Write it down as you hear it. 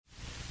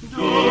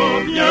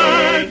D'où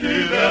viens-tu,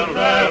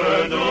 bergère,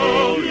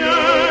 d'où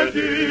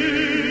viens-tu?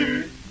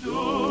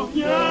 D'où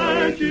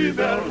viens-tu,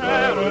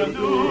 bergère,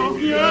 d'où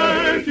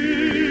viens-tu?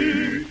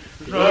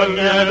 Je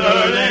viens de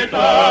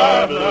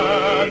l'étable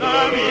de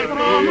m'y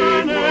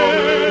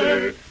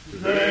promener.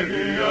 J'ai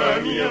vu un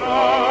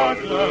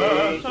miracle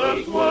ce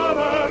soir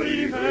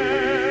arriver.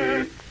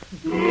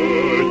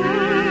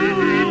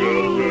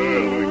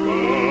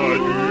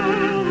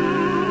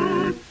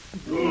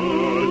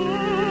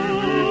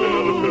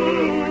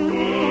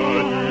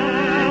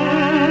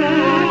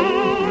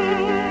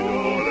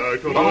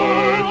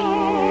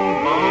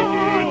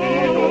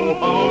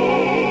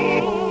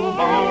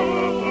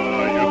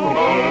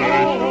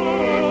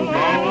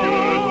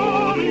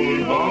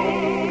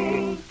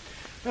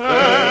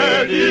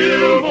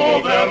 Est-il beau,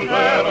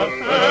 bergère,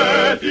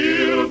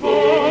 est-il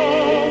beau?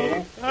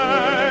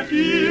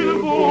 Est-il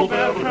beau,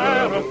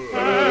 bergère,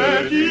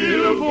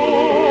 est-il beau?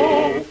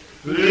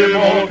 Plus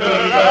beau que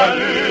la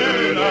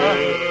lune,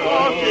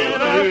 quand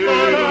il est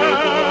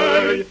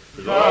soleil.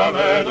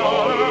 Jamais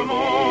dans le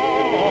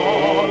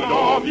monde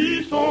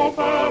l'envie sont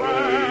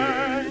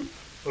pareils.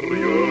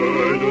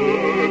 Rien de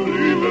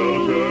plus,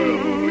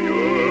 bergère,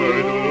 rien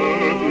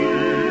de plus,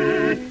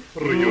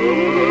 rien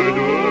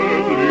de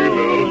plus,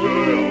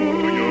 bergère,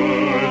 rien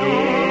de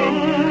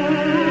plus.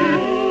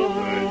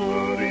 Cette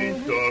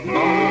riche sa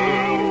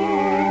mère,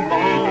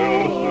 qui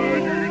verse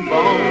du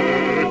lait,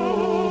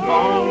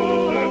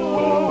 cette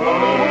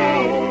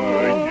sauvage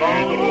qui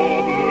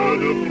tremble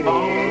de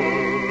froid.